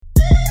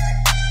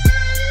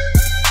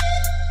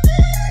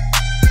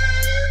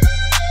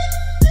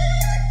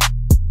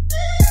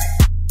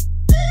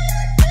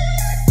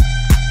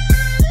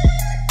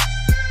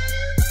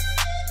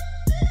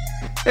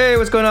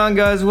what's going on,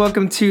 guys?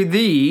 Welcome to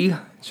the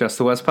Just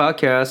the West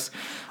podcast.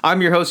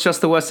 I'm your host, Just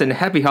the West, and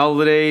happy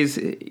holidays.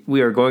 We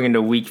are going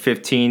into week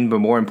 15, but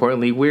more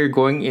importantly, we're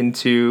going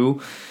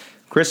into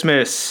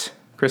Christmas.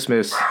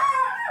 Woo,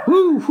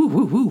 woo,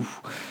 woo, woo.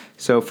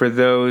 So for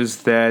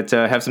those that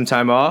have some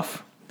time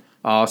off,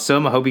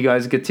 awesome. I hope you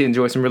guys get to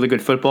enjoy some really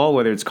good football,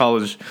 whether it's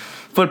college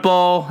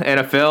football,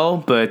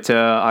 NFL, but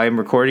I am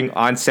recording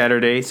on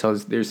Saturday, so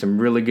there's some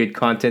really good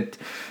content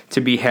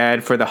to be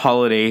had for the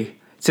holiday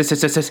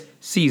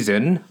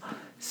season.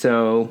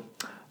 So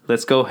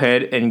let's go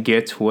ahead and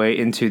get way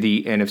into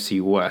the NFC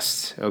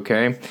West,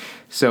 okay?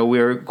 So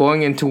we're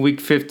going into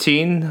week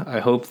 15. I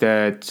hope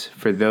that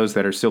for those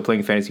that are still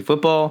playing fantasy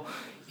football,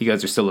 you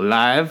guys are still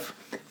alive,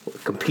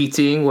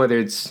 competing, whether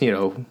it's,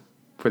 for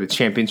the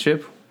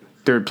championship,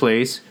 third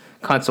place,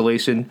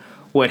 consolation,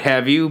 what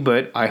have you.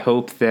 But I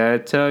hope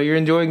that you're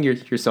enjoying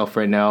yourself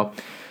right now.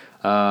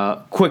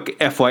 Quick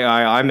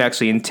FYI, I'm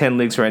actually in 10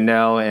 leagues right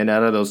now, and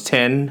out of those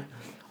 10,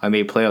 I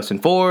made playoffs in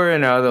 4,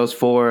 and out of those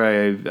 4,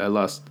 I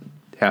lost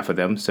half of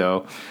them.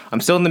 So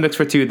I'm still in the mix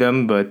for 2 of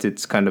them, but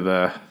it's kind of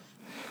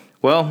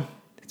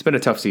it's been a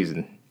tough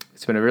season.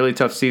 It's been a really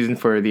tough season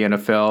for the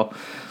NFL,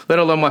 let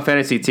alone my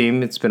fantasy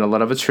team. It's been a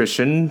lot of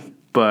attrition,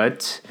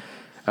 but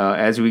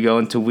as we go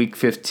into week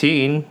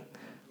 15,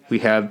 we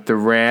have the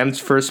Rams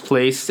first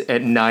place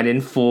at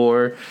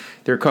 9-4.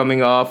 They're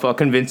coming off a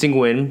convincing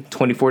win,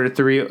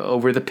 24-3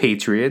 over the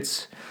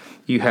Patriots.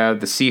 You have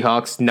the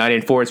Seahawks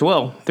 9-4 as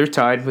well. They're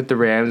tied with the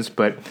Rams,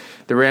 but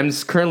the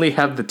Rams currently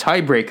have the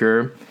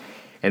tiebreaker,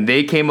 and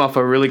they came off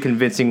a really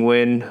convincing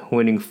win,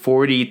 winning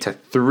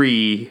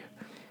 40-3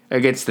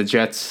 against the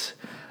Jets.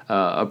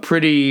 A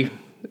pretty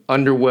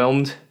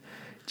overwhelmed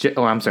Jets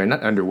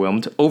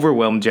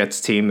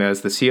team,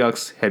 as the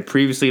Seahawks had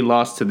previously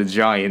lost to the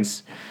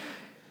Giants,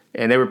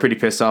 and they were pretty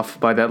pissed off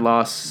by that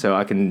loss. So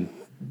I can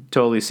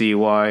totally see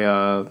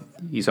why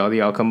you saw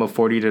the outcome of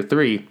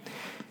 40-3.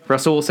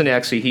 Russell Wilson,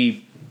 actually,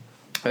 he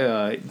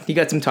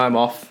got some time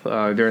off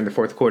during the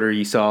fourth quarter.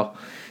 You saw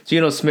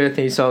Geno Smith,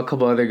 and you saw a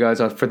couple other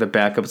guys out for the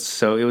backups,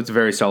 so it was a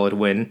very solid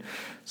win.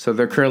 So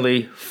they're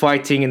currently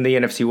fighting in the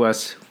NFC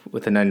West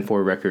with a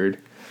 9-4 record.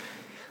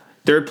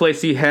 Third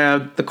place, you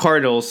have the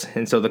Cardinals,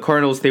 and so the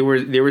Cardinals, they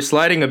were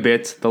sliding a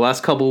bit. The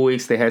last couple of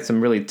weeks, they had some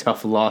really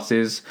tough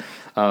losses,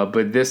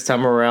 but this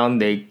time around,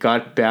 they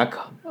got back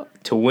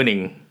to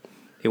winning.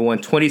 They won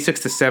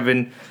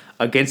 26-7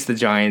 against the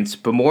Giants,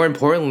 but more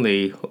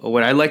importantly,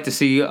 what I like to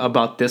see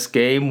about this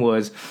game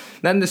was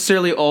not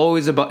necessarily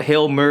always about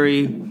Hail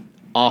Murray,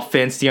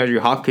 offense, DeAndre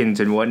Hopkins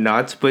and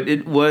whatnot, but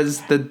it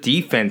was the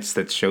defense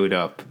that showed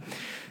up.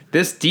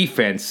 This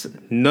defense,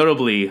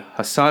 notably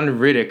Hassan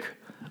Reddick,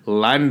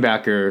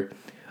 linebacker,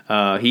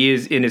 he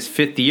is in his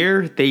 5th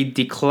year. I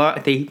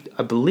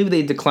believe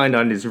they declined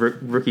on his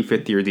rookie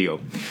 5th year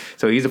deal.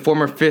 So he's a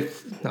former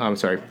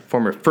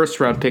first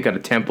round pick out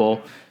of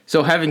Temple.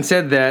 So having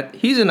said that,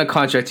 he's in a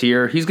contract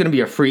year. He's going to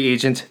be a free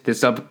agent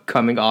this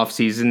upcoming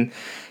offseason,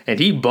 and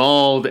he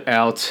balled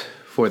out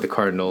for the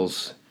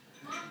Cardinals.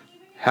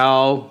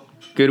 How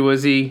good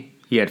was he?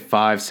 He had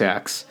 5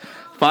 sacks.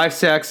 5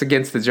 sacks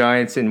against the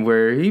Giants, and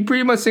where he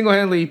pretty much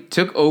single-handedly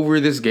took over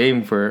this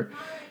game for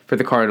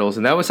the Cardinals.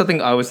 And that was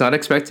something I was not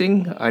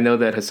expecting. I know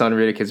that Hassan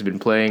Reddick has been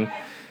playing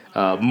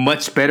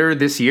much better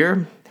this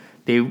year.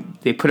 They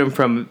put him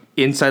from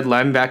inside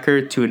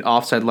linebacker to an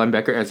offside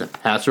linebacker as a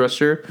pass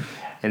rusher,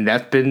 and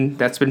that's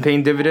been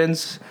paying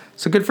dividends.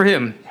 So good for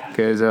him,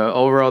 because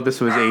overall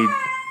this was a...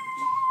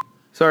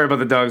 Sorry about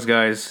the dogs,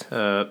 guys.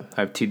 I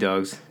have 2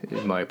 dogs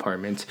in my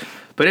apartment.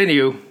 But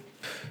anywho,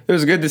 it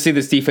was good to see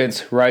this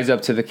defense rise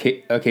up to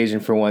the occasion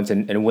for once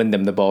and win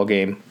them the ball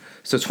game.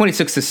 So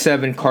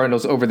 26-7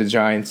 Cardinals over the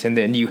Giants. And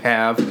then you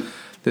have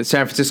the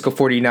San Francisco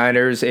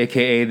 49ers,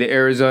 a.k.a. the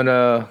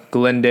Arizona,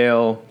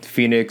 Glendale,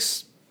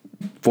 Phoenix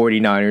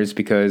 49ers,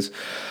 because,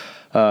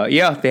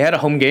 they had a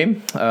home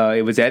game.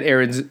 It was at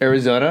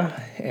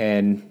Arizona.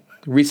 And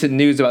recent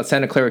news about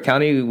Santa Clara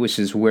County, which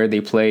is where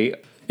they play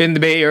in the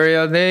Bay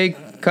Area, they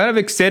kind of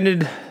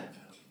extended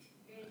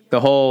the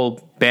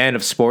whole ban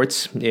of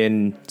sports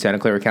in Santa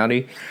Clara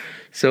County.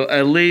 So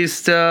at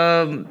least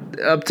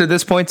up to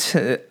this point,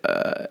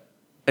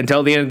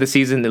 until the end of the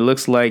season, it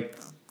looks like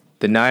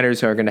the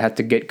Niners are going to have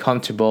to get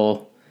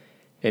comfortable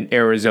in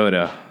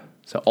Arizona.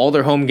 So all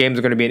their home games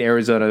are going to be in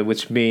Arizona,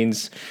 which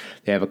means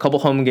they have a couple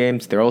home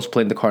games. They're also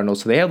playing the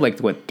Cardinals. So they have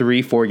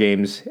 3-4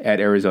 games at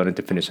Arizona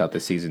to finish out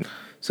the season.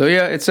 So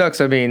yeah, it sucks.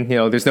 I mean,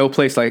 there's no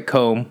place like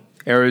home.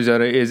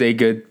 Arizona is a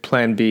good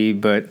plan B,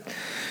 but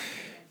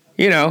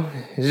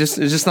it's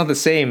just not the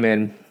same.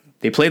 And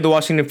they played the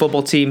Washington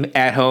football team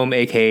at home,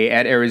 aka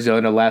at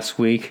Arizona, last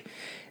week,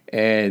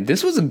 and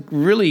this was a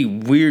really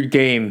weird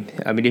game.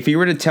 I mean, if you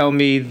were to tell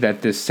me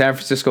that the San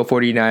Francisco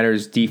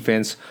 49ers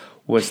defense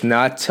was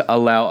not to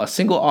allow a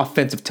single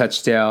offensive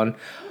touchdown,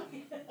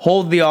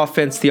 hold the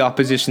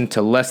opposition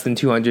to less than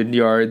 200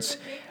 yards,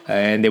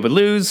 and they would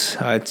lose,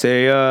 I'd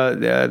say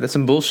that's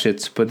some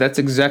bullshit. But that's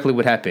exactly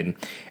what happened.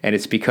 And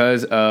it's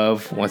because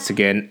of, once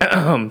again,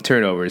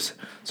 turnovers.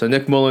 So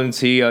Nick Mullins,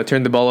 he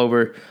turned the ball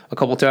over a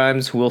couple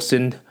times.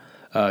 Wilson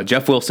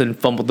Jeff Wilson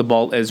fumbled the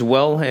ball as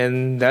well,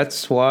 and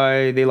that's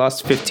why they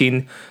lost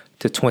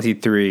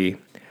 15-23.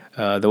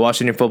 The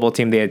Washington football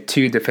team, they had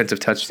 2 defensive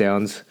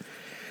touchdowns.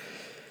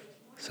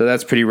 So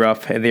that's pretty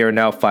rough, and they are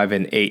now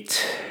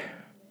 5-8.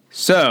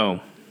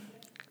 So,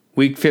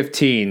 week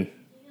 15,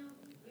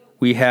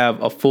 we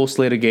have a full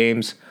slate of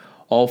games.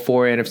 All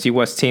 4 NFC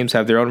West teams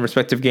have their own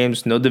respective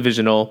games, no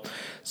divisional.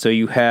 So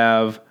you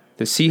have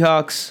the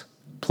Seahawks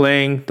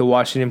playing the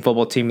Washington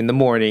football team in the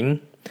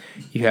morning.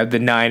 You have the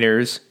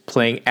Niners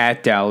playing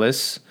at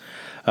Dallas.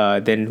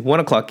 Then 1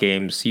 o'clock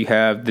games. You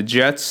have the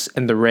Jets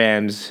and the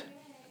Rams.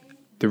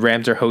 The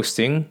Rams are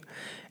hosting.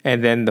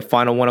 And then the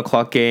final 1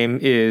 o'clock game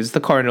is the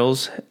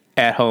Cardinals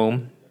at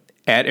home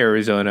at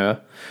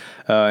Arizona.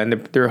 And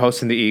they're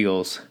hosting the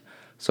Eagles.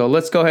 So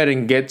let's go ahead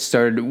and get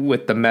started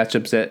with the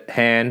matchups at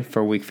hand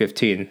for Week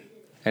 15.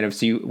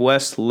 NFC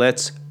West,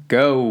 let's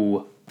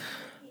go.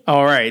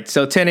 All right,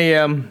 so 10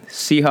 a.m.,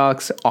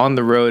 Seahawks on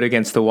the road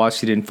against the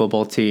Washington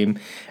football team.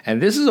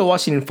 And this is a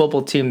Washington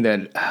football team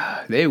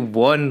that they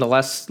won the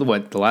last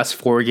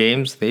 4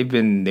 games. They've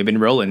been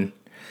rolling.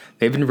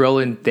 They've been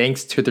rolling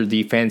thanks to their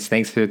defense,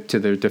 thanks to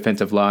their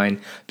defensive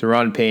line.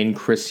 Deron Payne,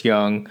 Chris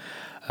Young,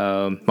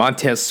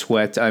 Montez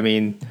Sweat. I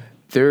mean,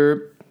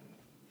 their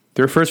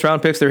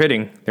first-round picks, they're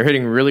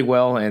hitting really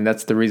well, and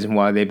that's the reason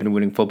why they've been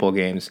winning football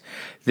games.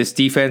 This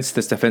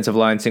defensive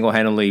line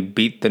single-handedly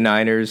beat the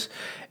Niners,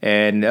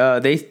 and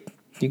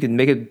you can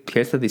make a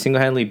case that they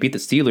single-handedly beat the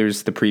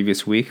Steelers the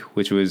previous week,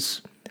 which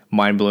was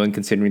mind-blowing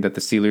considering that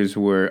the Steelers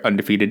were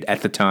undefeated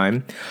at the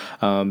time.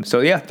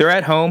 They're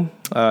at home.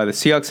 The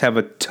Seahawks have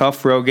a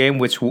tough road game,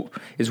 which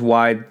is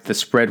why the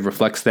spread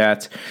reflects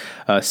that.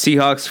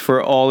 Seahawks,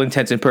 for all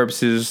intents and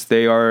purposes,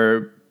 they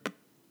are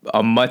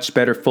a much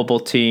better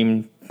football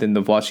team than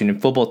the Washington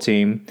football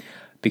team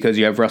because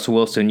you have Russell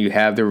Wilson, you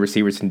have the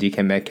receivers in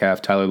DK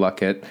Metcalf, Tyler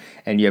Lockett,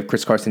 and you have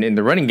Chris Carson in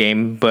the running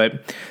game,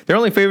 but they're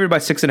only favored by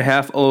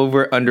 6.5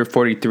 over under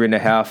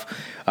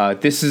 43.5.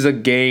 This is a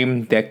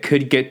game that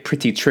could get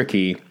pretty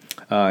tricky.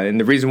 And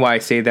the reason why I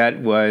say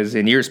that was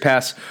in years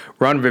past,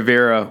 Ron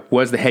Rivera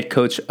was the head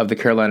coach of the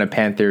Carolina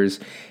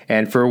Panthers,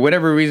 and for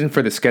whatever reason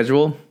for the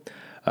schedule,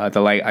 the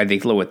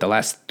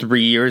last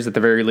 3 years at the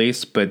very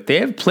least, but they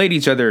have played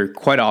each other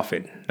quite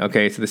often.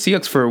 Okay, so the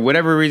Seahawks, for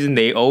whatever reason,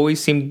 they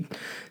always seem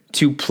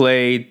to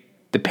play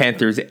the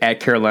Panthers at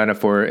Carolina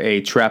for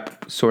a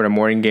trap sort of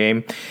morning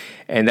game,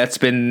 and that's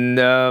been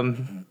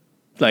Ron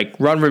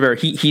Rivera.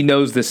 He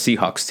knows the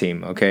Seahawks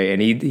team, okay,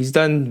 and he's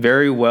done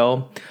very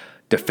well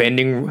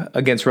defending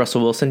against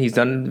Russell Wilson. He's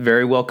done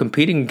very well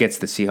competing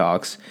against the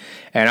Seahawks,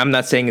 and I'm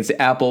not saying it's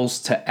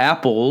apples to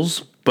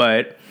apples,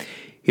 but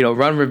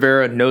Ron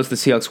Rivera knows the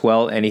Seahawks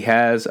well, and he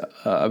has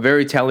a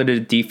very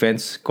talented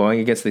defense going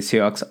against the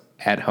Seahawks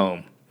at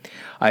home.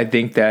 I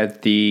think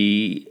that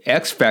the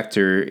X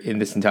factor in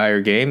this entire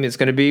game is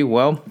going to be,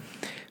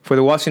 for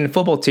the Washington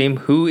football team,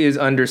 who is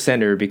under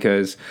center,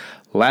 because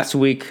last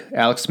week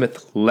Alex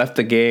Smith left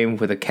the game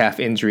with a calf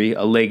injury,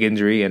 a leg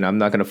injury, and I'm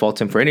not going to fault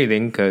him for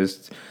anything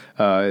because,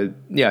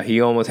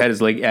 he almost had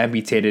his leg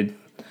amputated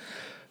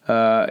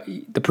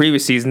the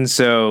previous season,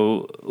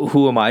 so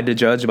who am I to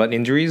judge about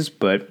injuries?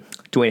 But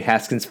Dwayne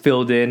Haskins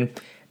filled in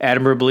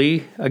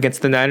admirably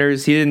against the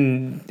Niners. He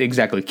didn't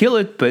exactly kill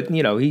it, but,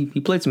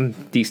 he played some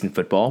decent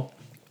football.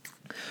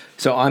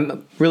 So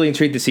I'm really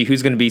intrigued to see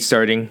who's going to be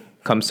starting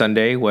come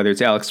Sunday, whether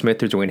it's Alex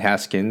Smith or Dwayne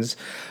Haskins.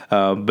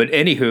 But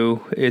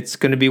anywho, it's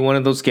going to be one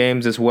of those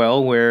games as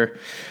well where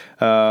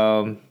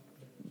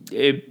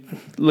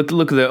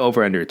look at the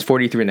over-under. It's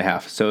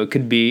 43.5, so it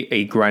could be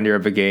a grinder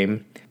of a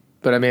game.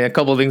 But, a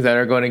couple of things that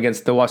are going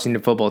against the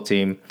Washington football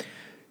team.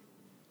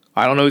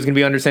 I don't know who's going to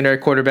be under center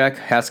at quarterback,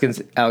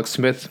 Haskins, Alex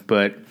Smith,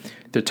 but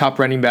their top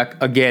running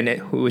back, again,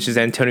 which is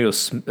Antonio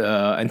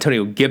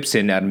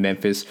Gibson out of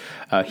Memphis,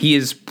 he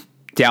is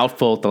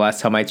doubtful the last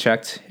time I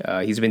checked.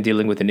 He's been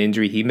dealing with an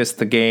injury. He missed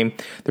the game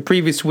the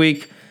previous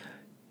week.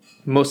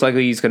 Most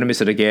likely he's going to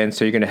miss it again,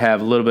 so you're going to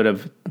have a little bit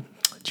of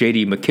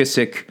J.D.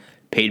 McKissick,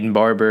 Peyton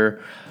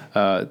Barber,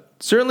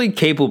 certainly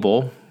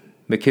capable,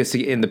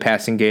 McKissick in the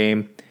passing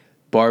game,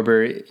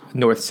 Barber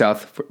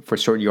north-south for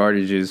short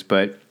yardages,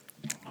 but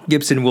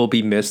Gibson will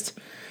be missed.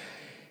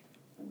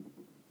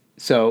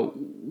 So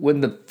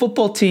when the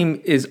football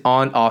team is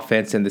on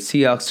offense and the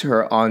Seahawks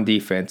are on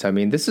defense,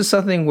 this is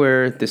something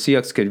where the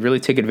Seahawks could really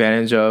take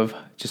advantage of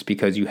just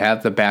because you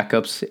have the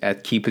backups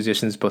at key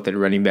positions, both at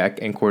running back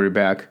and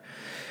quarterback.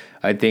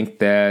 I think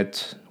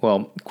that,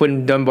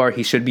 Quentin Dunbar,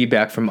 he should be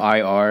back from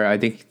IR. I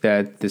think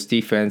that this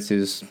defense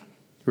is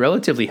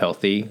relatively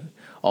healthy,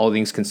 all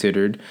things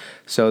considered.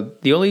 So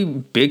the only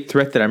big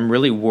threat that I'm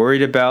really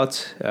worried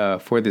about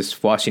for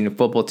this Washington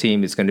football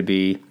team is going to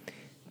be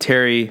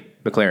Terry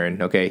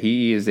McLaurin. Okay,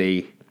 he is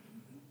is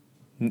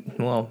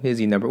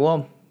he number?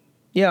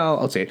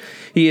 I'll say it.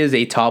 He is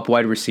a top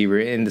wide receiver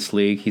in this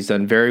league. He's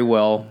done very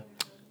well,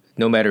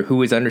 no matter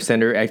who is under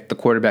center at the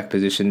quarterback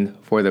position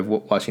for the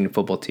Washington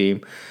football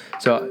team.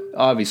 So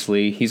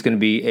obviously he's going to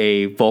be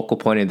a vocal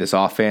point in this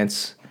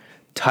offense.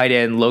 Tight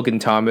end Logan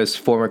Thomas,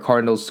 former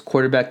Cardinals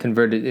quarterback,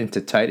 converted into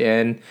tight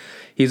end.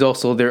 He's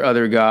also their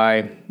other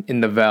guy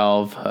in the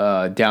valve,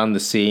 down the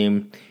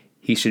seam.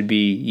 He should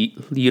be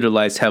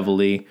utilized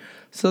heavily.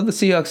 So the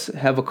Seahawks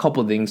have a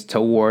couple things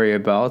to worry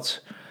about.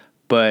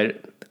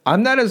 But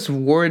I'm not as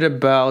worried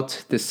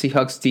about the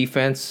Seahawks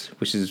defense,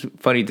 which is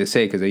funny to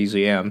say because I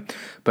usually am.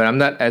 But I'm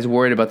not as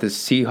worried about the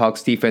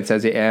Seahawks defense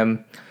as I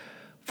am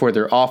for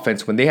their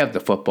offense when they have the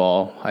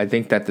football. I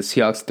think that the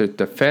Seahawks, their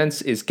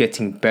defense is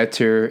getting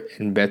better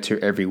and better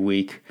every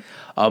week.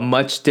 A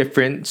much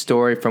different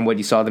story from what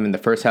you saw them in the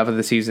first half of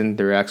the season.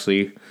 They're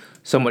actually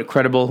somewhat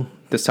credible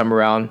this time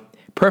around.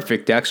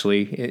 Perfect,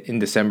 actually, in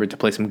December to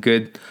play some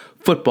good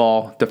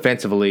football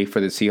defensively for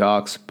the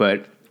Seahawks.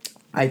 But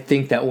I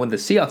think that when the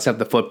Seahawks have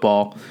the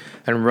football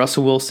and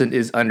Russell Wilson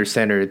is under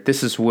center,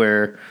 this is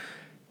where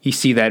you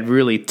see that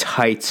really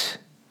tight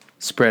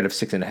spread of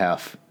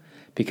 6.5.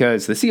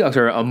 Because the Seahawks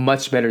are a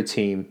much better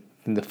team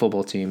than the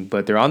football team,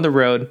 but they're on the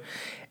road,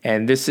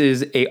 and this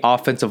is a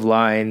offensive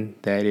line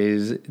that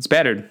it's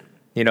battered.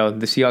 The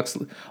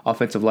Seahawks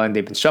offensive line,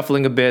 they've been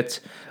shuffling a bit,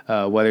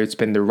 whether it's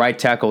been their right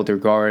tackle, their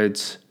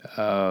guards.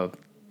 I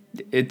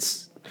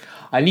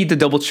need to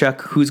double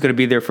check who's going to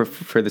be there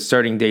for the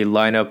starting day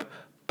lineup,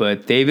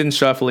 but they've been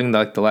shuffling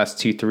like the last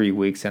 2-3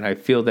 weeks, and I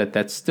feel that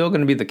that's still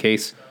going to be the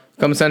case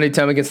come Sunday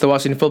time against the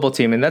Washington football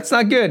team, and that's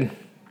not good.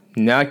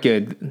 Not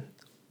good.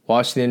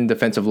 Washington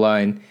defensive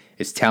line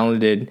is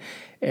talented,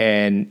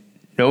 and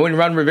knowing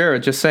Ron Rivera,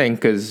 just saying,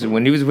 because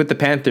when he was with the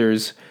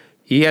Panthers,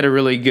 he had a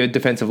really good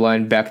defensive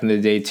line back in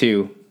the day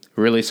too.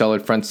 Really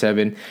solid front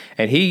seven,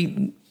 and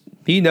he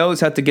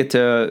knows how to get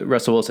to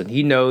Russell Wilson.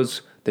 He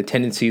knows the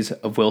tendencies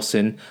of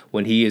Wilson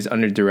when he is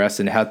under duress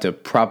and how to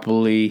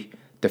properly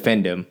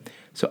defend him.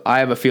 So I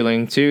have a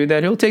feeling too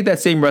that he'll take that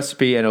same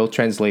recipe and he'll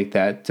translate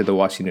that to the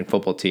Washington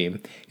football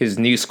team, his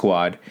new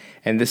squad,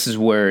 and this is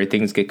where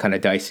things get kind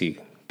of dicey.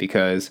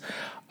 Because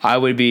I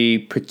would be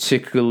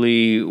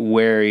particularly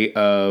wary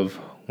of,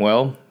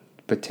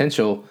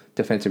 potential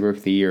defensive rookie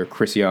of the year,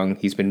 Chris Young.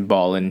 He's been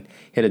balling,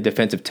 hit a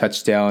defensive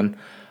touchdown,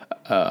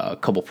 a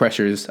couple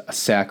pressures, a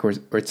sack or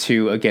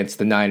two against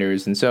the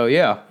Niners. And so,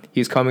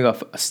 he's coming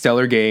off a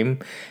stellar game,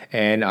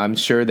 and I'm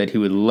sure that he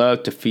would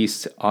love to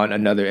feast on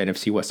another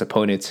NFC West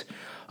opponent.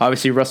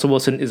 Obviously, Russell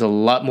Wilson is a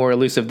lot more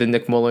elusive than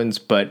Nick Mullins,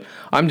 but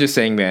I'm just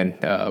saying, man,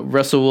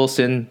 Russell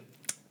Wilson,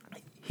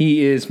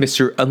 he is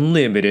Mr.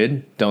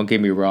 Unlimited, don't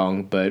get me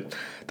wrong, but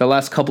the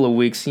last couple of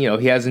weeks, he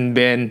hasn't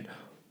been,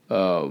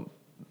 and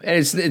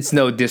it's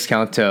no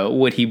discount to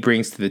what he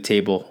brings to the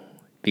table,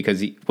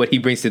 because what he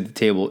brings to the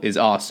table is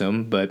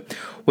awesome, but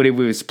what he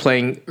was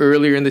playing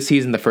earlier in the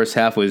season, the first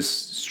half,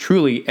 was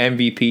truly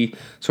MVP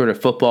sort of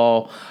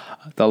football.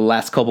 The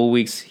last couple of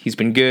weeks, he's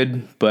been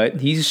good, but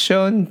he's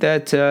shown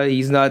that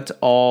he's not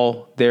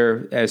all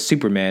there as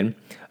Superman.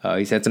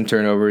 He's had some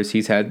turnovers,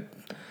 he's had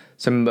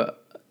some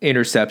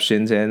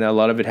interceptions, and a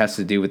lot of it has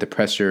to do with the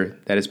pressure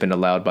that has been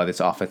allowed by this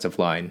offensive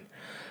line.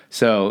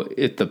 So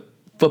if the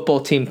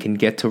football team can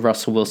get to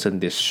Russell Wilson,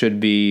 this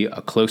should be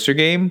a closer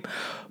game.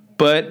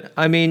 But,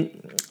 I'm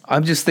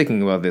just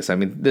thinking about this. The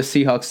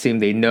Seahawks team,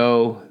 they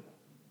know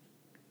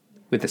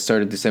with the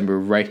start of December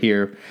right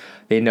here,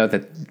 they know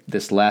that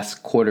this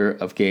last quarter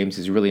of games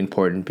is really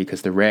important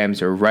because the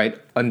Rams are right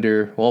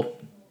under,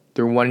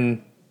 they're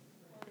one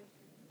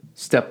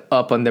step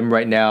up on them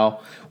right now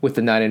with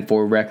the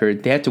 9-4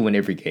 record. They have to win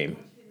every game.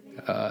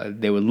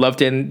 They would love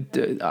to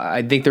end.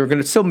 I think they're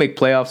going to still make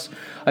playoffs.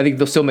 I think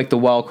they'll still make the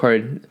wild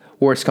card.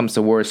 Worst comes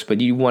to worst, but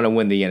you want to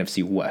win the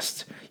NFC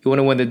West. You want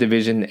to win the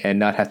division and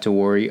not have to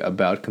worry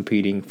about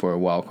competing for a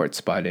wild card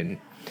spot and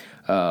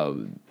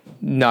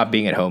not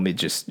being at home. It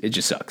just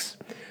sucks.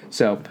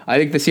 So I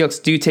think the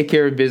Seahawks do take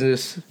care of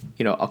business.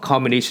 A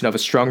combination of a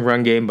strong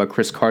run game by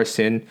Chris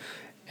Carson,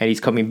 and he's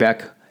coming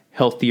back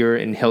healthier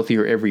and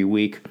healthier every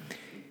week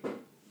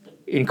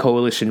in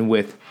coalition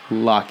with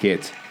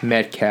Lockett,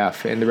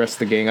 Metcalf, and the rest of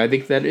the gang. I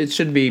think that it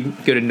should be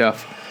good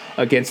enough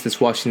against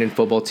this Washington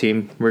football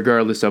team,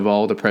 regardless of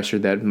all the pressure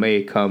that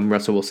may come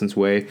Russell Wilson's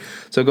way.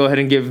 So go ahead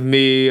and give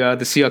me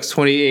the Seahawks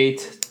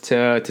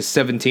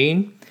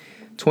 28-17.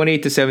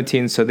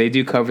 28-17, so they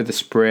do cover the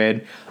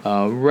spread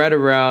right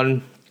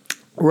around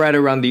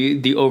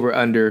the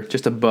over-under,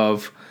 just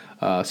above.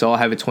 So I'll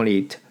have it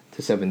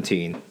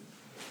 28-17.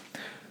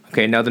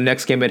 Okay, now the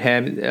next game at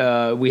hand,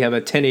 we have a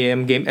 10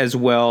 a.m. game as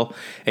well,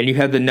 and you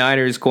have the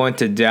Niners going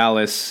to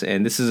Dallas,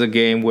 and this is a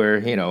game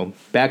where,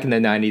 back in the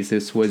 90s,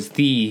 this was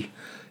the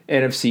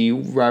NFC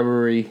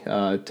rivalry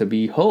to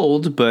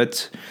behold,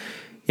 but,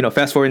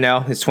 fast forward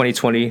now, it's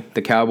 2020,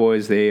 the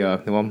Cowboys, they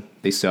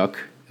suck.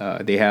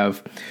 They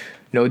have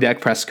no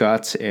Dak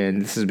Prescott,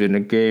 and this has been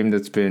a game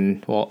that's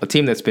been, a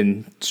team that's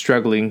been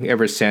struggling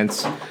ever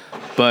since,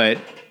 but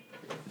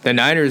the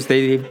Niners,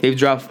 they've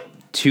dropped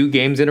 2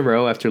 games in a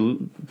row after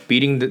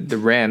beating the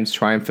Rams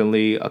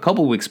triumphantly a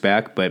couple weeks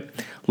back, but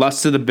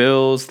lost to the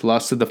Bills,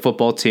 lost to the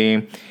football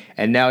team,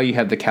 and now you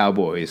have the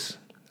Cowboys,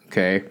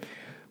 okay?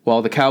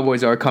 While the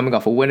Cowboys are coming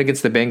off a win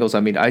against the Bengals,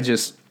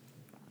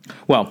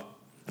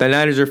 the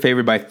Niners are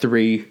favored by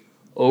 3,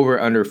 over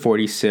under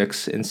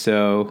 46, and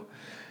so,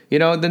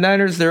 the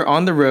Niners, they're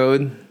on the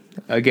road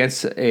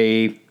against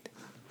a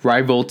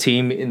rival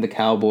team in the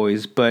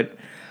Cowboys, but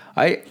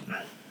I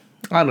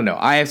don't know.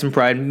 I have some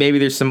pride. Maybe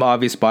there's some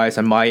obvious bias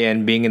on my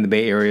end being in the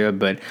Bay Area,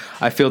 but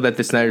I feel that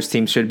the Niners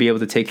team should be able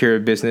to take care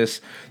of business.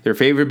 They're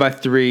favored by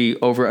 3,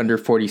 over under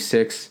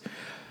 46.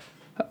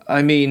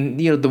 I mean,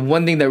 the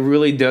one thing that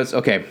really does,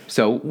 okay,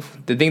 so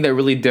the thing that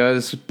really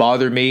does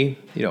bother me,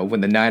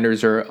 when the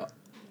Niners are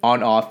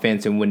on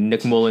offense and when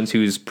Nick Mullins,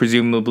 who's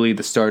presumably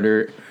the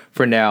starter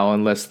for now,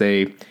 unless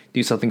they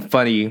do something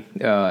funny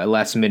at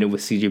last minute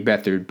with CJ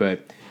Beathard,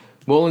 but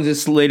Mullins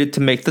is slated to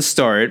make the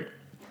start.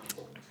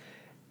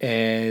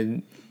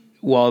 And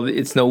while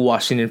it's no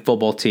Washington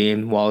football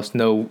team, while it's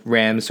no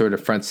Rams or the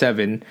front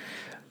seven,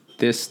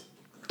 this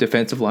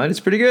defensive line is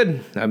pretty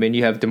good. I mean,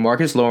 you have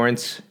DeMarcus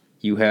Lawrence,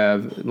 you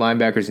have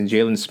linebackers in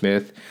Jalen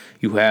Smith,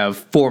 you have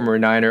former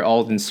Niner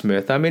Aldon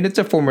Smith. I mean, it's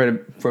a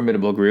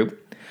formidable group.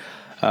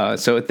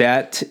 So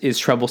that is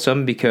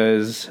troublesome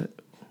because,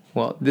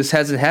 well, this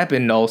hasn't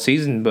happened all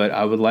season, but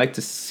I would like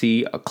to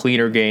see a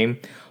cleaner game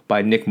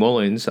by Nick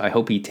Mullins. I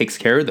hope he takes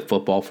care of the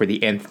football for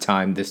the nth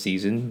time this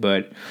season,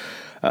 but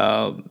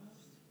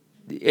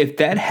if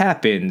that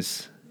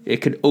happens, it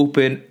could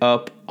open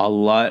up a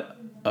lot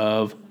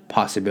of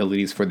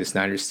possibilities for this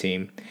Niners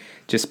team.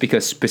 Just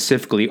because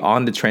specifically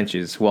on the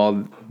trenches,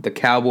 while the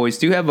Cowboys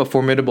do have a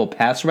formidable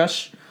pass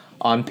rush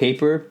on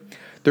paper,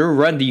 their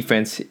run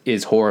defense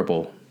is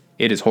horrible.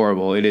 It is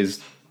horrible. It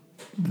is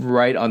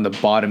right on the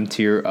bottom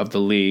tier of the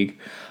league.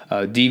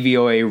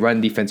 DVOA,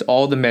 run defense,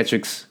 all the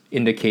metrics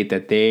indicate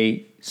that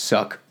they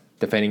suck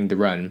defending the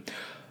run,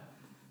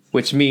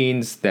 which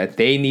means that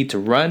they need to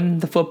run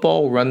the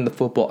football,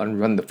 and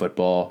run the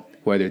football.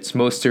 Whether it's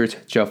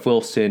Mostert, Jeff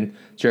Wilson,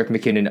 Jerick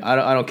McKinnon,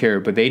 I don't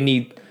care, but they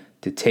need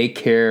to take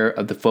care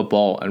of the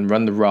football and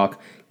run the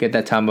rock, get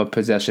that time of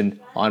possession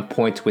on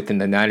point within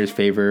the Niners'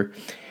 favor,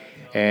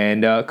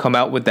 and come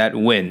out with that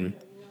win.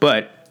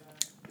 But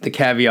the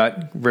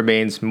caveat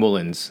remains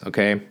Mullins,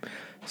 okay?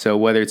 So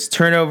whether it's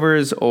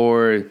turnovers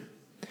or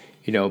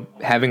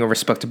having a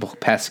respectable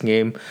passing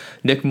game,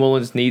 Nick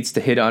Mullins needs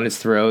to hit on his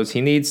throws.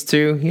 He needs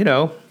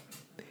to,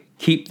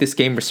 keep this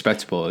game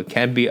respectable. It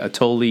can't be a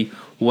totally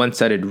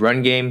one-sided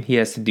run game. He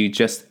has to do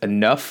just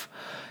enough.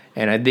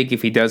 And I think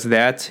if he does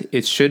that,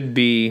 it should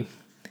be,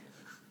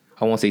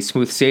 I won't say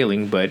smooth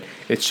sailing, but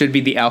it should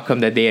be the outcome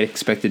that they had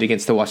expected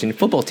against the Washington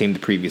football team the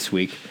previous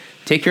week.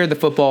 Take care of the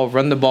football,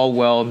 run the ball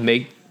well,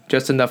 make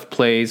just enough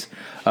plays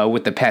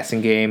with the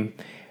passing game,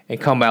 and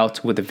come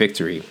out with a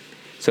victory.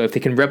 So if they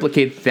can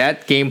replicate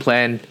that game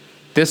plan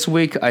this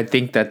week, I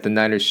think that the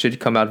Niners should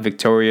come out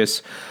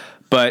victorious.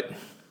 But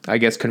I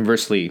guess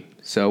conversely,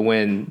 so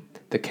when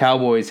the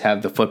Cowboys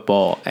have the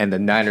football and the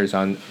Niners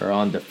are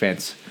on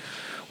defense,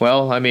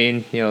 well, I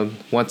mean,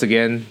 once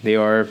again, they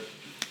are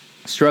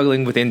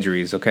struggling with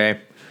injuries, okay?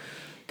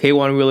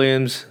 K'Waun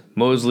Williams,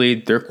 Mosley,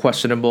 they're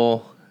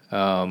questionable.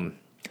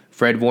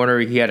 Fred Warner,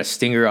 he had a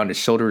stinger on his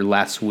shoulder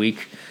last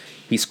week.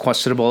 He's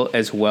questionable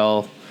as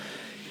well.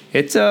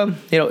 It's a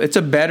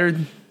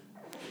battered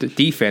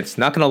defense,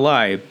 not going to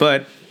lie,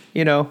 but,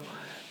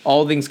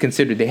 all things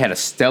considered, they had a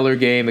stellar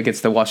game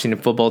against the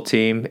Washington football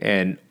team,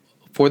 and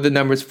for the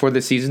numbers for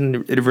the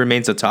season, it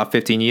remains a top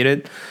 15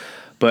 unit,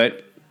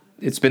 but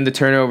it's been the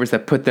turnovers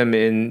that put them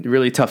in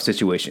really tough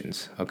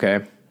situations,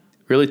 okay?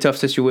 Really tough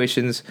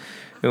situations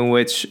in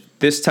which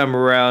this time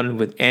around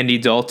with Andy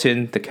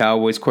Dalton, the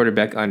Cowboys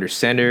quarterback under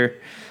center,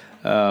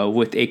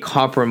 with a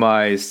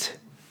compromised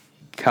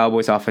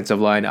Cowboys offensive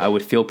line, I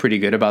would feel pretty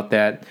good about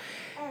that.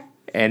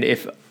 And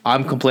if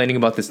I'm complaining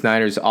about this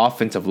Niners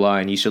offensive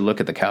line, you should look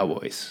at the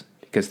Cowboys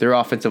because their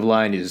offensive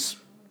line is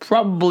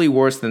probably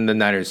worse than the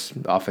Niners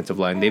offensive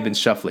line. They've been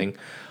shuffling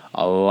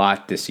a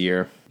lot this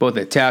year. Both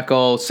at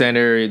tackle,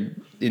 center,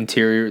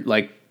 interior,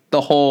 like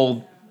the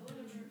whole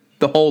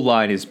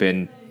line has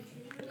been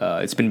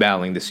it's been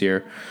battling this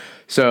year.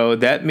 So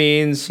that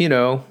means,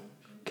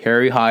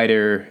 Kerry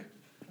Hyder,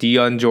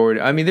 Dion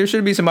Jordan. I mean, there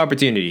should be some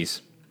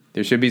opportunities.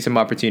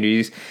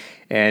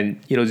 And,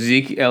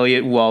 Zeke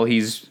Elliott, while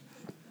he's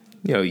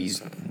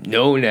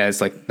known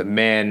as like the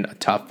man, a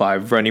top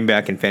 5 running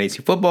back in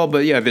fantasy football,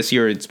 but yeah, this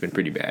year it's been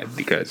pretty bad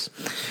because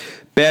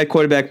bad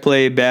quarterback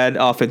play, bad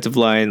offensive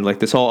line. Like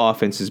this whole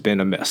offense has been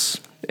a mess.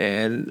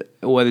 And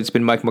whether it's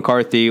been Mike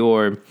McCarthy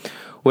or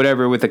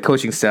whatever with the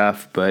coaching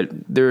staff, but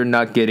they're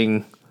not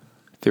getting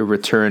the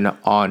return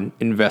on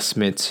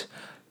investment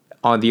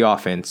on the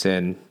offense.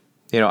 And,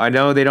 I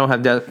know they don't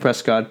have Dak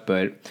Prescott,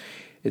 but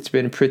it's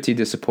been pretty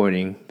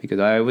disappointing because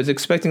I was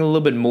expecting a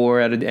little bit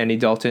more out of Andy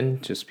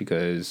Dalton just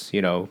because,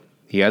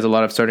 he has a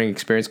lot of starting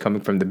experience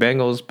coming from the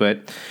Bengals,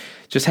 but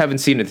just haven't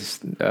seen it.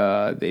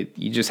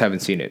 You just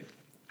haven't seen it.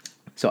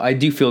 So I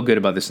do feel good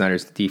about the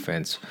Niners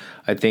defense.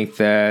 I think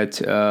that,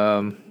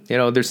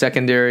 their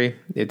secondary,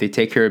 if they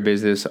take care of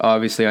business,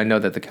 obviously I know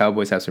that the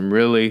Cowboys have some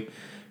really,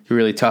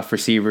 really tough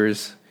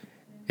receivers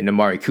in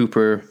Amari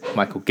Cooper,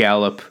 Michael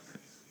Gallup,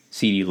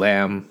 CeeDee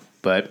Lamb,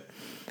 but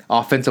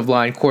offensive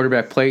line,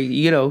 quarterback play,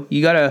 you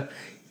got to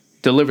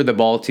deliver the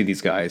ball to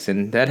these guys,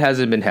 and that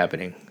hasn't been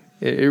happening.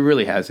 It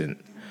really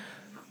hasn't.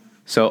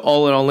 So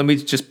all in all, let me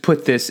just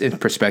put this in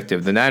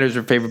perspective. The Niners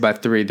are favored by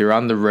 3. They're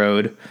on the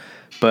road.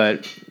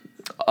 But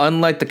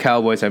unlike the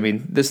Cowboys, I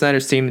mean, this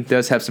Niners team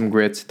does have some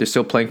grit. They're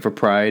still playing for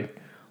pride.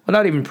 Well,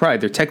 not even pride.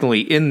 They're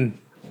technically in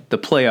the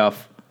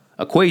playoff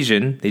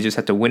equation. They just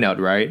have to win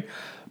outright.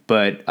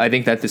 But I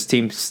think that this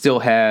team still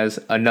has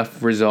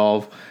enough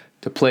resolve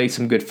to play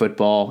some good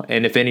football.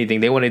 And if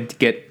anything, they wanted to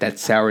get that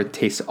sour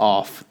taste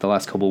off the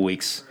last couple of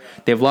weeks.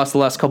 They've lost the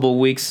last couple of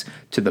weeks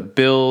to the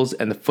Bills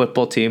and the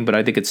football team, but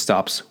I think it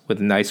stops with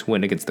a nice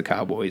win against the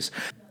Cowboys.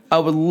 I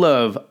would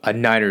love a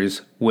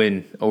Niners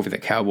win over the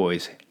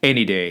Cowboys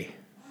any day,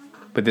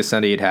 but this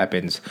Sunday it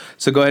happens.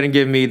 So go ahead and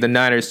give me the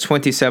Niners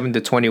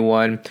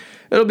 27-21.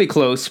 It'll be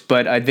close,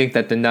 but I think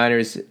that the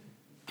Niners,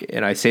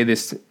 and I say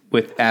this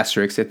with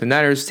asterisks, if the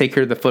Niners take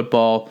care of the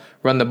football,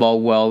 run the ball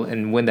well,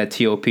 and win that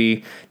TOP,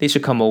 they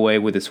should come away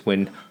with this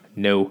win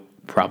no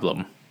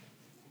problem.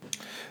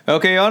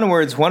 Okay,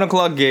 onwards. 1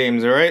 o'clock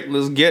games, all right?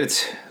 Let's get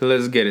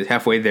it.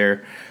 Halfway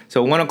there.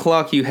 So 1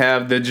 o'clock, you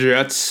have the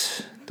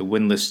Jets, the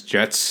winless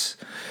Jets,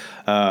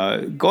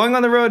 going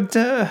on the road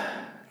to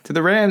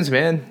the Rams,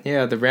 man.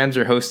 Yeah, the Rams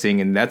are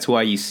hosting, and that's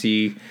why you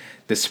see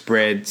the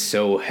spread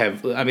so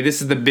heavy. I mean,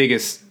 this is the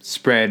biggest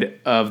spread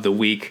of the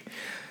week.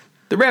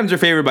 The Rams are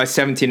favored by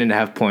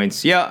 17.5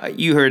 points. Yeah,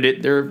 you heard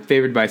it. They're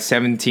favored by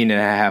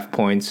 17.5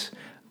 points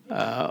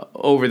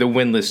over the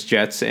winless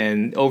Jets,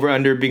 and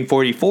over-under being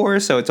 44,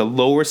 so it's a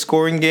lower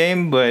scoring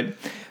game, but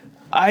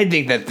I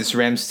think that this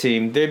Rams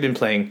team, they've been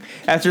playing,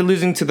 after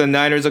losing to the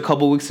Niners a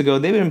couple weeks ago,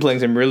 they've been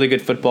playing some really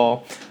good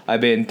football.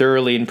 I've been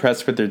thoroughly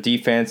impressed with their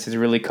defense. It's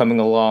really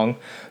coming along.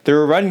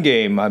 Their run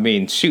game, I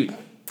mean, shoot.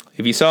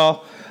 If you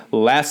saw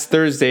last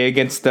Thursday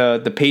against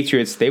the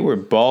Patriots, they were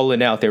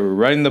balling out. They were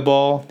running the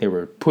ball. They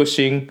were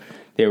pushing.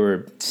 They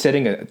were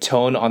setting a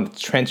tone on the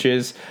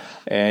trenches.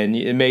 And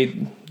it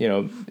made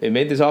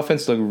this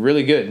offense look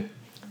really good.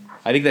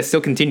 I think that still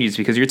continues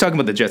because you're talking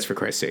about the Jets, for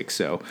Christ's sake.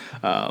 So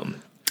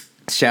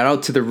shout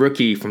out to the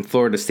rookie from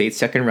Florida State,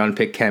 second-round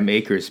pick Cam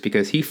Akers,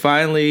 because he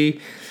finally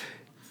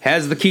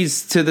has the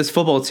keys to this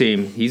football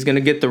team. He's going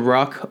to get the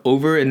rock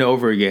over and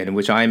over again,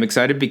 which I am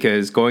excited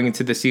because going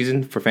into the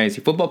season for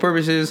fantasy football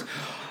purposes,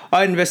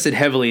 I invested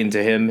heavily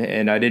into him,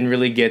 and I didn't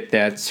really get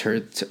that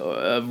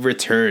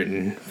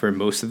return for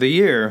most of the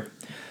year.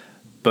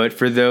 But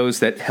for those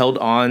that held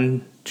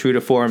on true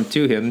to form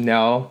to him,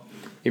 now,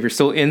 if you're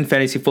still in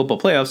fantasy football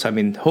playoffs, I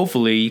mean,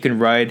 hopefully you can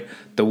ride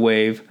the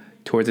wave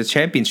towards a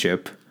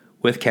championship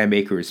with Cam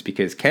Akers,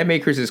 because Cam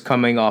Akers is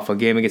coming off a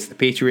game against the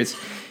Patriots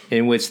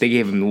in which they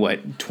gave him,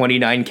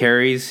 29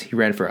 carries. He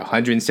ran for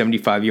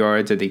 175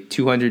 yards, I think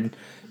 200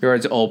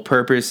 yards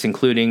all-purpose,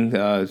 including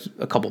a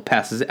couple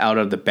passes out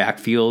of the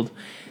backfield.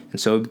 And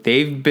so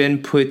they've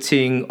been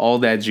putting all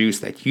that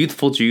juice, that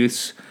youthful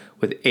juice,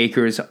 with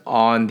Akers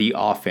on the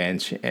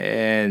offense.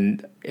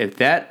 And if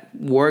that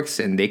works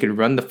and they can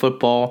run the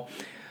football,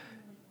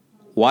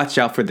 watch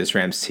out for this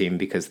Rams team,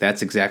 because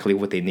that's exactly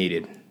what they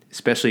needed,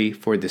 especially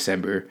for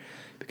December.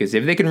 Because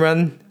if they can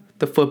run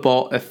the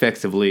football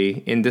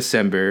effectively in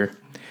December,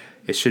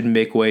 it should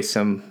make way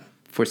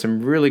for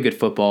some really good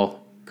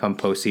football come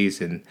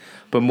postseason.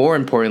 But more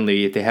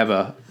importantly, if they have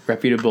a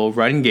reputable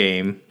run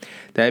game,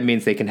 that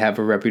means they can have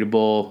a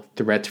reputable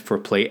threat for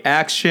play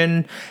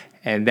action.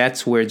 And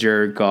that's where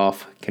Jared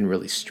Goff can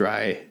really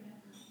stride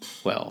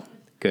well,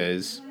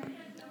 because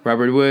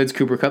Robert Woods,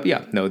 Cooper Kupp,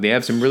 they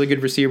have some really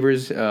good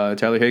receivers,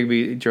 Tyler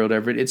Higbee, Gerald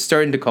Everett. It's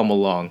starting to come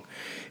along.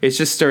 It's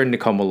just starting to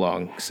come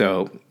along.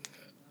 So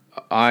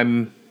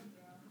I'm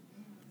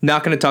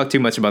not going to talk too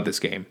much about this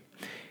game.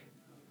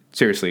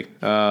 Seriously.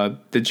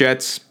 The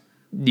Jets,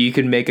 you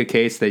can make a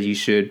case that you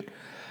should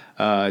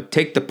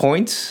take the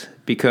points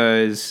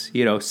because,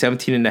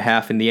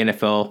 17.5 in the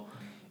NFL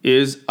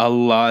is a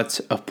lot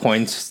of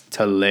points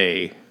to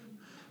lay.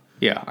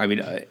 Yeah, I mean,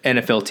 an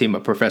NFL team, a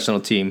professional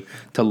team,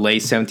 to lay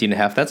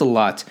 17.5, that's a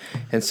lot.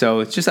 And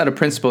so it's just out of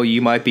principle,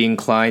 you might be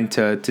inclined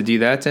to do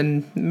that,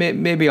 and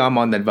maybe I'm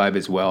on that vibe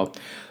as well.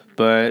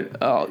 But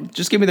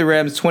just give me the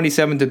Rams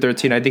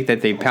 27-13. I think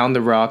that they pound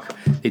the rock,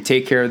 they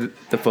take care of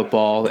the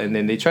football, and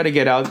then they try to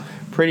get out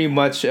pretty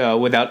much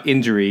without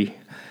injury.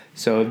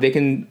 So if they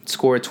can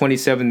score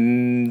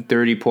 27,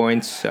 30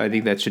 points, I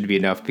think that should be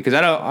enough, because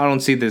I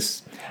don't see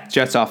this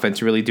Jets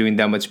offense really doing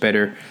that much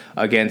better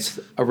against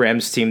a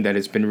Rams team that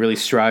has been really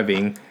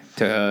striving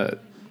to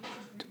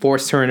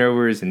force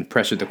turnovers and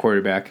pressure the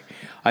quarterback.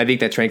 I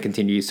think that trend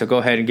continues. So go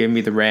ahead and give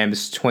me the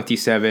Rams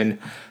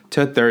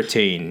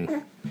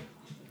 27-13.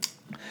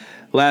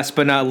 Last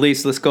but not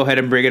least, let's go ahead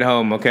and bring it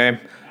home, okay?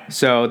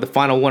 So the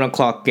final 1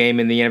 o'clock game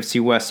in the NFC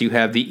West, you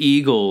have the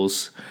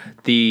Eagles,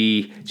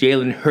 the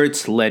Jalen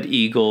Hurts-led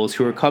Eagles,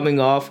 who are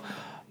coming off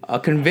a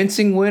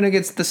convincing win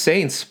against the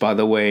Saints, by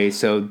the way.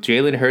 So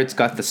Jalen Hurts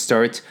got the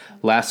start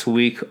last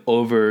week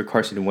over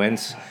Carson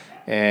Wentz,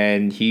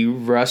 and he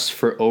rushed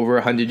for over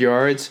 100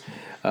 yards.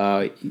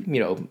 They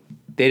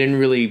didn't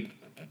really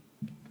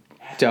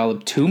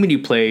develop too many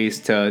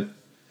plays to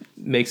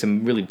make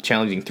some really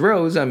challenging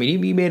throws. I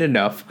mean, he made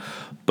enough,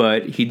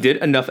 but he did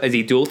enough as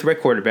a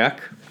dual-threat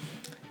quarterback,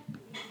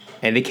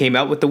 and they came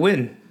out with the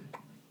win.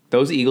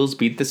 those Eagles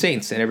beat the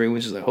Saints, and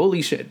everyone's just like,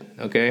 holy shit,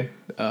 okay?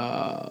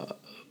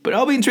 But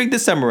I'll be intrigued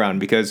this time around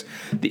because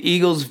the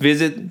Eagles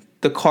visit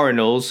the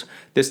Cardinals.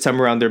 This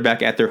time around, they're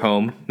back at their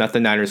home, not the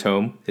Niners'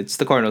 home. It's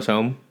the Cardinals'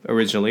 home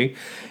originally.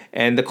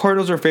 And the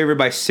Cardinals are favored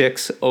by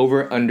 6,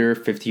 over under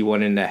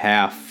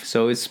 51.5.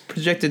 So it's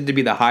projected to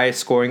be the highest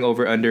scoring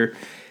over under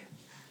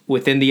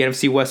within the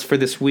NFC West for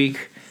this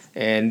week.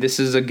 And this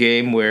is a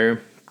game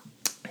where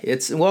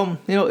it's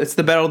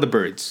the battle of the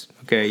birds.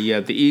 Okay, you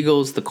have the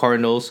Eagles, the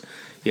Cardinals.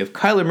 You have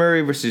Kyler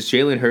Murray versus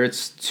Jalen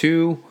Hurts,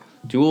 two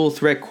dual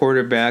threat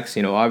quarterbacks.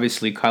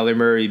 Obviously Kyler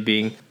Murray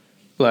being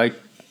like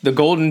the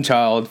golden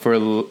child for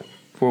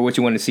what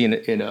you want to see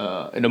in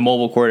a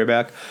mobile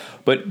quarterback.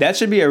 But that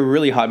should be a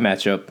really hot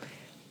matchup.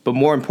 But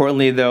more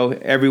importantly, though,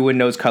 everyone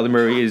knows Kyler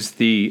Murray is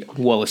the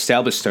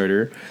well-established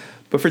starter.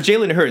 But for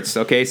Jalen Hurts,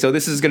 okay, so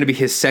this is going to be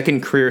his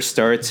second career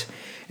start.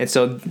 And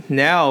so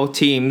now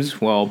teams,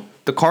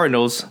 the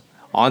Cardinals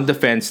on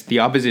defense, the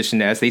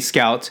opposition, as they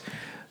scout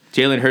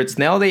Jalen Hurts,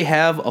 now they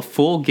have a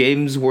full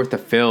game's worth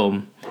of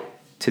film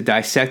to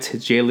dissect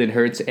Jalen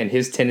Hurts and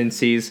his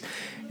tendencies.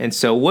 And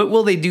so what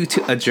will they do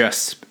to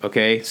adjust,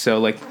 okay? So,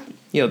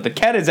 the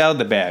cat is out of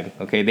the bag,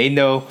 okay? They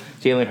know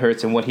Jalen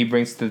Hurts and what he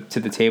brings to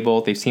the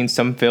table. They've seen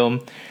some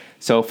film.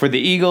 So for the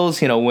Eagles,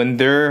 when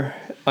they're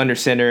under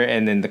center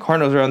and then the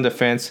Cardinals are on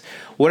defense,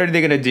 what are they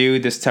going to do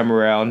this time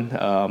around?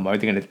 Are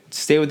they going to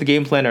stay with the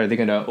game plan? Are they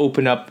going to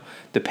open up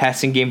the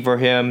passing game for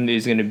him?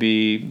 He's going to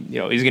be,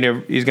 he's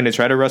going to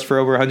try to rush for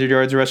over 100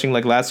 yards rushing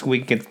like last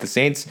week against the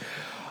Saints.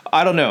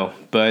 I don't know,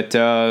 but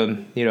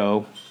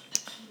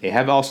they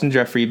have Alshon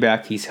Jeffrey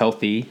back. He's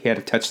healthy. He had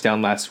a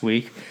touchdown last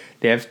week.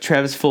 They have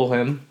Travis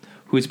Fulgham,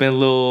 who's been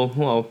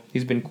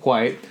he's been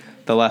quiet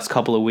the last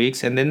couple of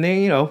weeks. And then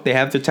they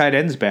have their tight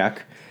ends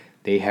back.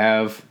 They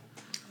have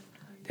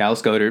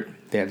Dallas Goedert.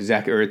 They have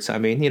Zach Ertz. I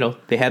mean,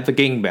 they have the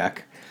gang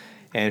back.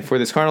 And for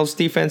this Cardinals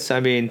defense, I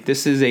mean,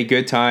 this is a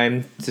good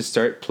time to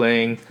start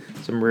playing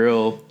some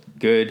real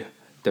good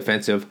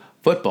defensive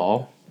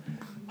football.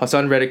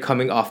 Hassan Reddick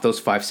coming off those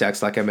 5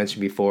 sacks, like I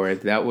mentioned before.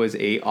 That was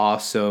a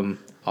awesome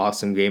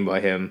game by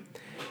him.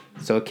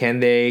 So can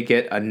they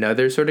get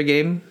another sort of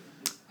game?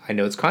 I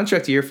know it's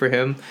contract year for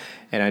him,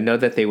 and I know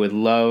that they would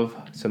love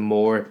some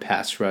more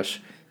pass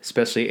rush,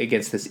 especially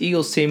against this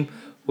Eagles team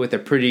with a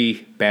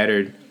pretty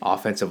battered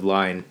offensive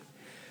line.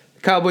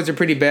 The Cowboys are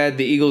pretty bad.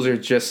 The Eagles are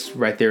just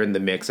right there in the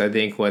mix. I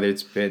think whether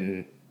it's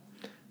been...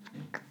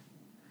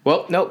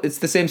 it's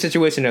the same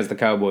situation as the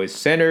Cowboys.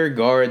 Center,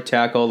 guard,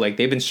 tackle,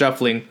 they've been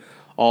shuffling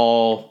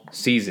all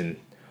season.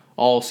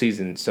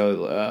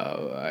 So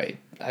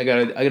I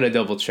gotta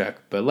double check.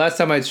 But last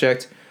time I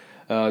checked,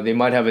 they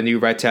might have a new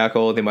right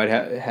tackle. They might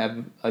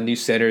have a new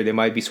center. They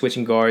might be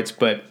switching guards.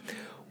 But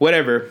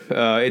whatever,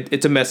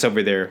 it's a mess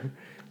over there.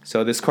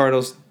 So this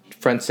Cardinals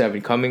front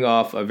seven coming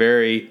off a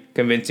very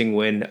convincing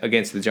win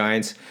against the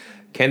Giants.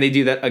 Can they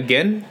do that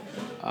again?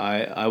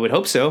 I would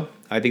hope so.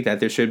 I think that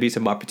there should be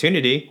some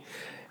opportunity.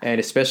 And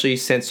especially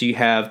since you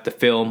have the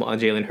film on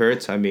Jalen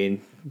Hurts. I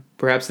mean,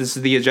 perhaps this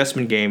is the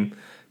adjustment game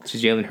to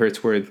Jalen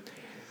Hurts where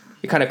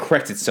it kind of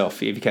corrects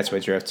itself, if you catch my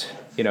drift.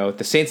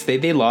 The Saints,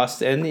 they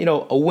lost, and,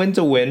 a win's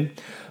a win.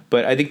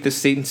 But I think the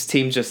Saints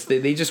team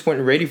they just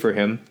weren't ready for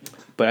him.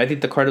 But I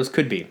think the Cardinals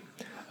could be.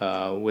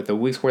 With a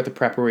week's worth of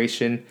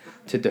preparation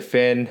to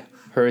defend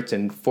Hurts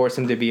and force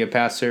him to be a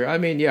passer. I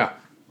mean, yeah.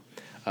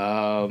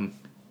 I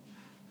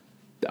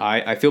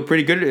feel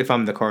pretty good if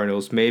I'm the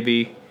Cardinals.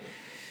 Maybe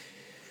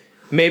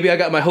I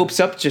got my hopes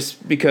up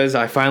just because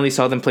I finally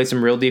saw them play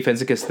some real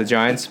defense against the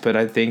Giants. But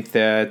I think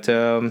that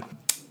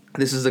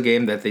this is a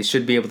game that they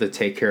should be able to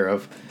take care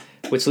of.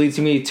 Which leads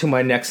me to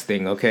my next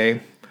thing,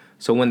 okay?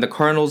 So when the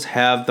Cardinals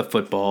have the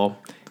football,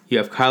 you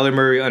have Kyler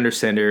Murray under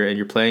center, and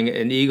you're playing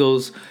an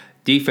Eagles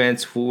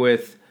defense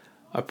with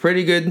a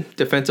pretty good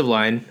defensive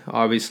line,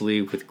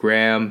 obviously, with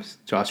Graham,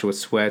 Joshua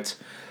Sweat,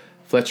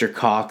 Fletcher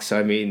Cox,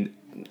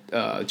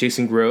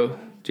 Jason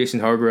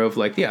Hargrove.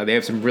 They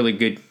have some really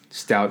good,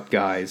 stout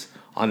guys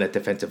on that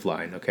defensive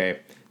line, okay?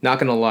 Not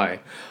going to lie.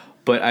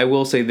 But I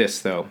will say this,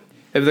 though.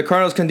 If the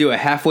Cardinals can do a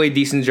halfway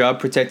decent job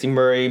protecting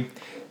Murray,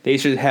 they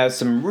should have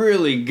some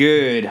really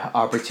good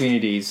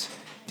opportunities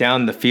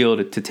down the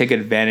field to take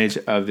advantage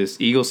of this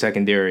Eagle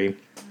secondary.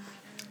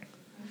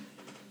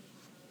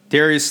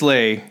 Darius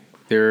Slay,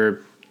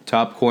 their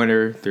top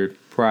corner, their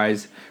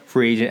prize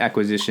free agent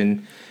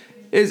acquisition,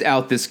 is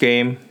out this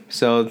game.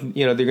 So,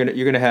 you're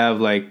gonna have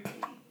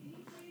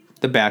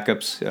the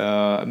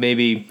backups.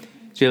 Maybe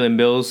Jalen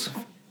Mills,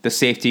 the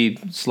safety,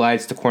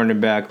 slides to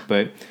cornerback,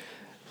 but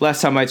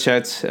last time I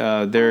checked,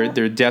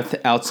 their depth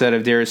outside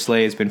of Darius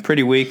Slay has been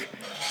pretty weak.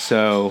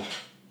 So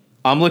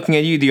I'm looking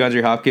at you,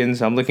 DeAndre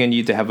Hopkins. I'm looking at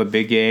you to have a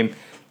big game,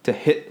 to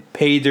hit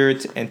pay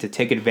dirt, and to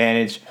take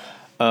advantage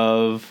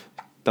of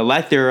the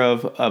lack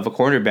thereof of a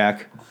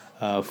cornerback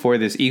for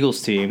this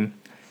Eagles team.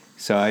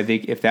 So I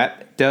think if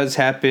that does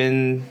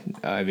happen,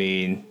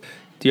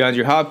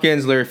 DeAndre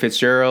Hopkins, Larry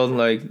Fitzgerald,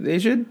 like they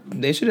should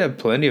have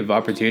plenty of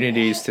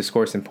opportunities to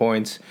score some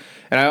points.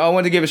 And I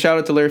want to give a shout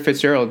out to Larry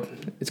Fitzgerald.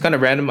 It's kind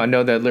of random. I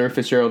know that Larry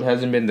Fitzgerald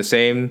hasn't been the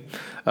same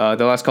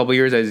the last couple of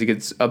years as he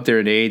gets up there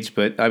in age.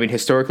 But, I mean,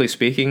 historically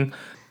speaking,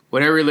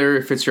 whenever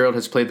Larry Fitzgerald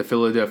has played the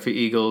Philadelphia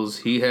Eagles,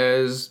 he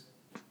has...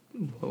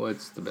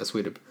 What's the best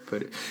way to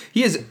put it?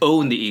 He has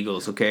owned the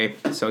Eagles, okay?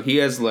 So he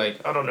has,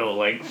 like, I don't know,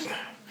 like...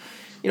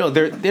 You know,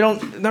 they're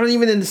not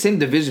even in the same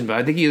division, but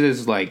I think he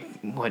has, like,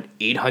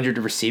 800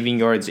 receiving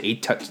yards,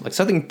 8 touch... Like,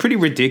 something pretty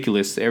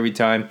ridiculous every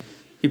time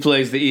he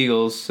plays the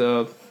Eagles.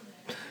 So...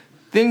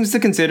 Things to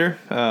consider.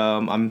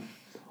 I'm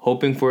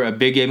hoping for a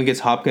big game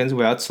against Hopkins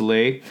without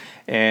Slay,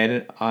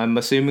 and I'm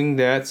assuming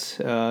that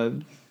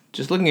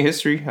just looking at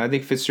history, I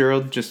think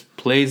Fitzgerald just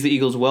plays the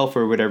Eagles well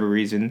for whatever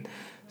reason.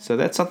 So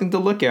that's something to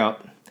look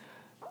out.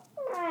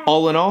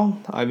 All in all,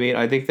 I mean,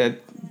 I think that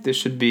this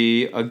should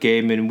be a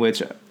game in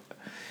which,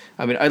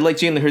 I mean, I like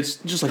Jalen Hurts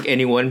just like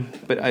anyone,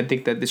 but I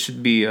think that this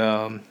should be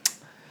a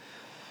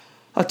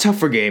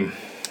tougher game.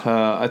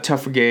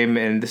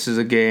 And this is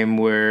a game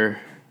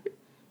where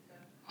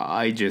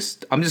I'm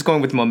just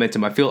going with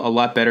momentum. I feel a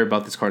lot better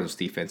about this Cardinals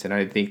defense, and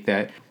I think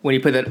that when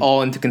you put that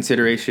all into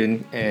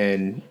consideration,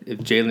 and if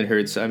Jalen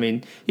Hurts, I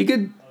mean, he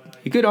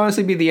could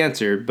honestly be the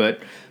answer,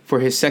 but for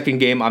his second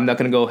game, I'm not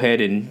going to go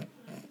ahead and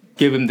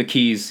give him the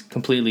keys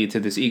completely to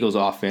this Eagles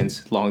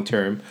offense long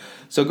term.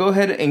 So go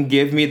ahead and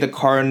give me the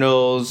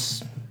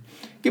Cardinals.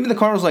 Give me the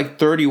Cardinals like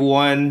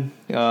 31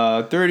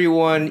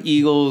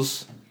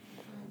 Eagles.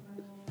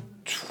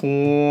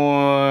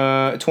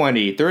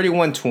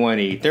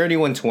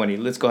 31-20.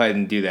 Let's go ahead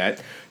and do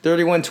that.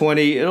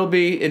 31-20. It'll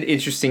be an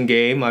interesting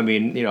game. I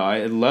mean, you know,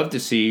 I'd love to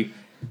see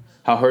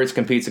how Hurts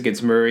competes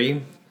against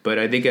Murray, but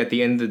I think at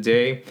the end of the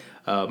day,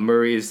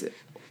 Murray is,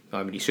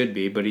 I mean, he should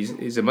be, but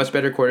he's a much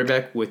better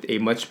quarterback with a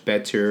much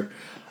better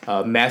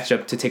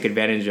matchup to take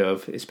advantage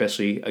of,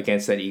 especially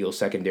against that Eagles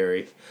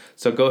secondary.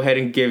 So go ahead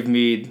and give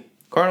me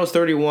Cardinals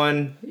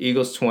 31,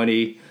 Eagles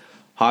 20.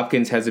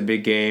 Hopkins has a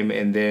big game,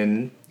 and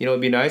then, you know,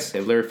 it'd be nice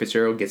if Larry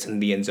Fitzgerald gets in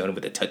the end zone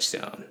with a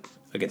touchdown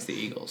against the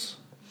Eagles.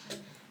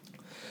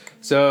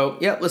 So,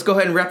 yeah, let's go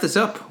ahead and wrap this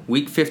up.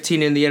 Week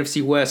 15 in the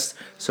NFC West.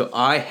 So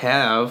I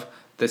have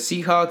the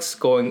Seahawks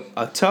going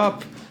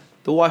atop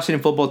the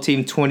Washington football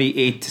team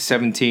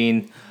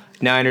 28-17.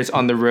 Niners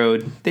on the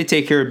road. They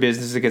take care of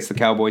business against the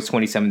Cowboys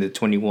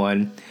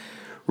 27-21.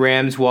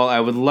 Rams, while I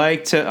would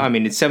like to, I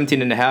mean, it's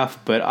 17.5,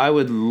 but I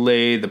would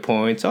lay the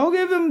points. I'll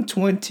give them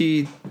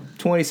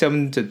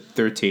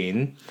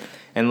 27-13.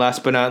 And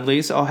last but not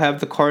least, I'll have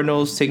the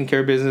Cardinals taking care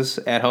of business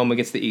at home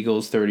against the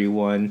Eagles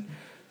 31-20.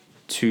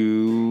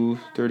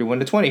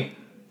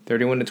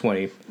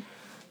 31-20.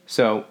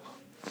 So,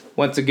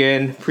 once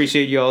again,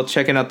 appreciate y'all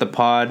checking out the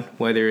pod,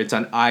 whether it's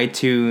on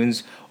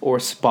iTunes or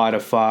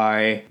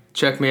Spotify.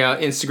 Check me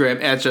out,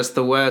 Instagram at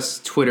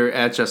JustTheWest, Twitter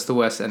at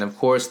JustTheWest, and of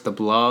course the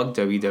blog,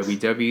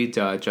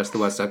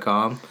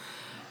 www.justthewest.com.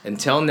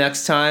 Until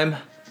next time,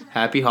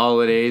 happy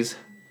holidays.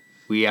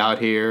 We out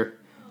here.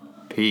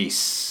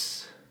 Peace.